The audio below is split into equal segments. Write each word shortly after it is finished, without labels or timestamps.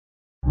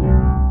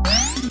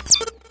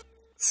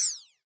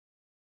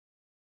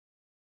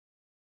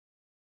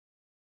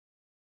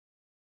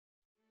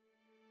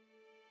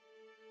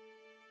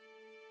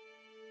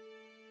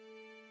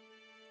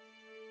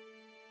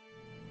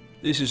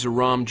This is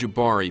Aram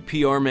Jabari,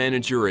 PR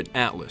Manager at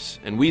ATLUS,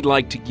 and we'd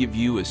like to give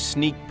you a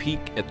sneak peek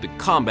at the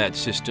combat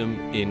system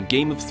in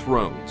Game of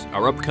Thrones,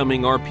 our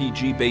upcoming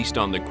RPG based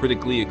on the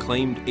critically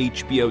acclaimed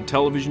HBO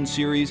television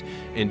series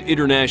and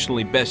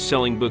internationally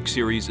best-selling book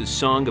series A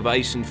Song of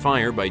Ice and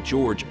Fire by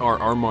George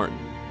R.R. Martin.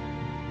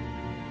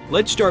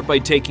 Let's start by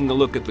taking a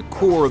look at the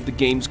core of the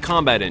game's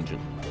combat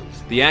engine,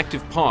 the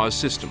active pause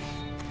system.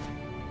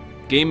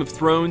 Game of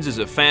Thrones is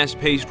a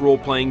fast-paced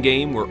role-playing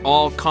game where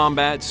all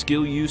combat,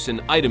 skill use,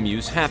 and item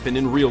use happen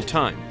in real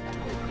time.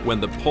 When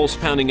the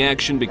pulse-pounding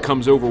action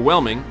becomes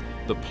overwhelming,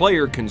 the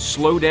player can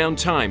slow down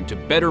time to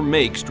better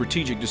make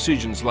strategic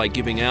decisions like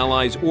giving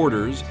allies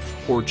orders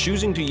or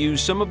choosing to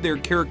use some of their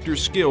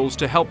character's skills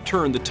to help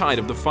turn the tide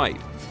of the fight.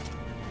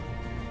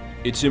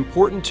 It's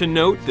important to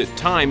note that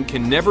time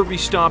can never be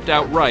stopped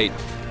outright,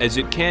 as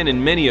it can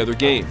in many other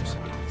games.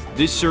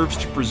 This serves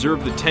to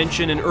preserve the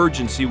tension and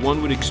urgency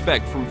one would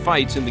expect from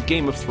fights in the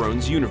Game of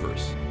Thrones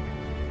universe.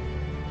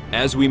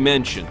 As we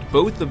mentioned,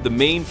 both of the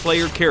main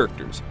player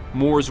characters,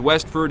 Mors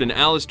Westford and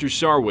Alistair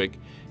Sarwyck,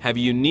 have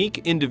unique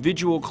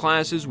individual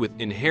classes with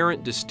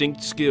inherent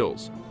distinct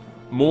skills.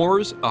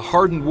 Mors, a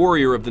hardened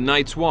warrior of the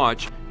Night's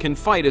Watch, can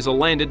fight as a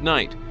landed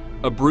knight,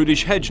 a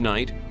brutish hedge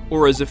knight,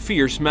 or as a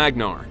fierce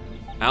Magnar.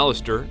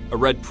 Alistair, a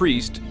red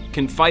priest,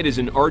 can fight as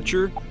an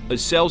archer, a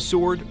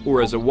sellsword,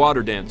 or as a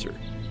water dancer.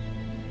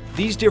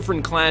 These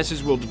different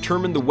classes will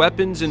determine the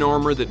weapons and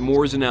armor that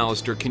Mors and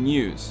Alistair can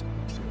use.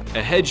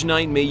 A hedge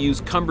knight may use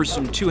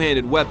cumbersome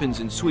two-handed weapons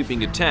and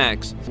sweeping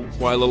attacks,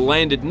 while a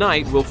landed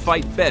knight will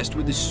fight best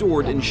with his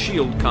sword and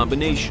shield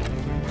combination.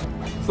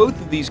 Both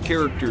of these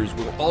characters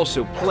will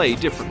also play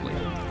differently.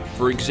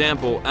 For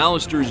example,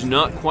 Alistair is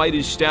not quite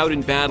as stout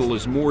in battle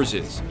as Mors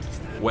is.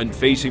 When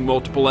facing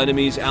multiple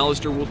enemies,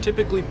 Alistair will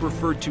typically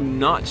prefer to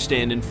not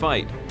stand and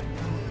fight.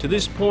 To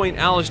this point,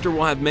 Alistair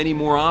will have many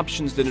more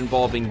options that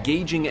involve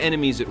engaging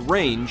enemies at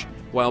range,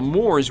 while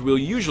Mors will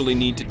usually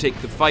need to take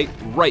the fight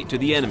right to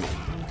the enemy.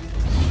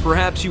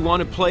 Perhaps you want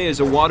to play as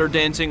a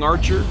water-dancing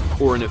archer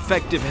or an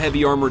effective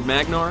heavy-armored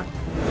Magnar?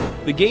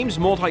 The game's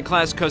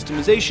multi-class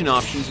customization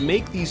options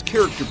make these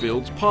character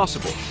builds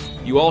possible.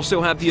 You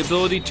also have the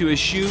ability to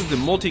eschew the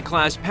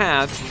multi-class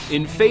path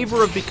in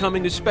favor of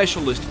becoming a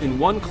specialist in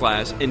one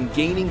class and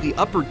gaining the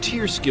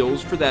upper-tier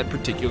skills for that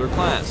particular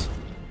class.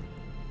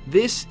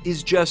 This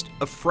is just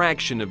a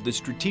fraction of the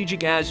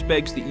strategic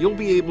aspects that you'll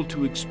be able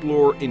to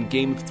explore in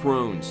Game of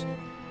Thrones.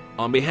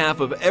 On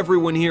behalf of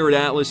everyone here at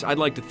ATLUS, I'd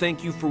like to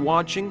thank you for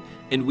watching,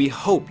 and we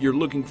hope you're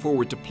looking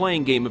forward to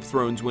playing Game of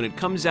Thrones when it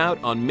comes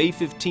out on May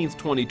 15th,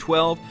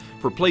 2012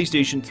 for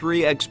PlayStation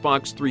 3,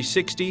 Xbox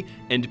 360,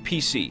 and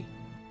PC.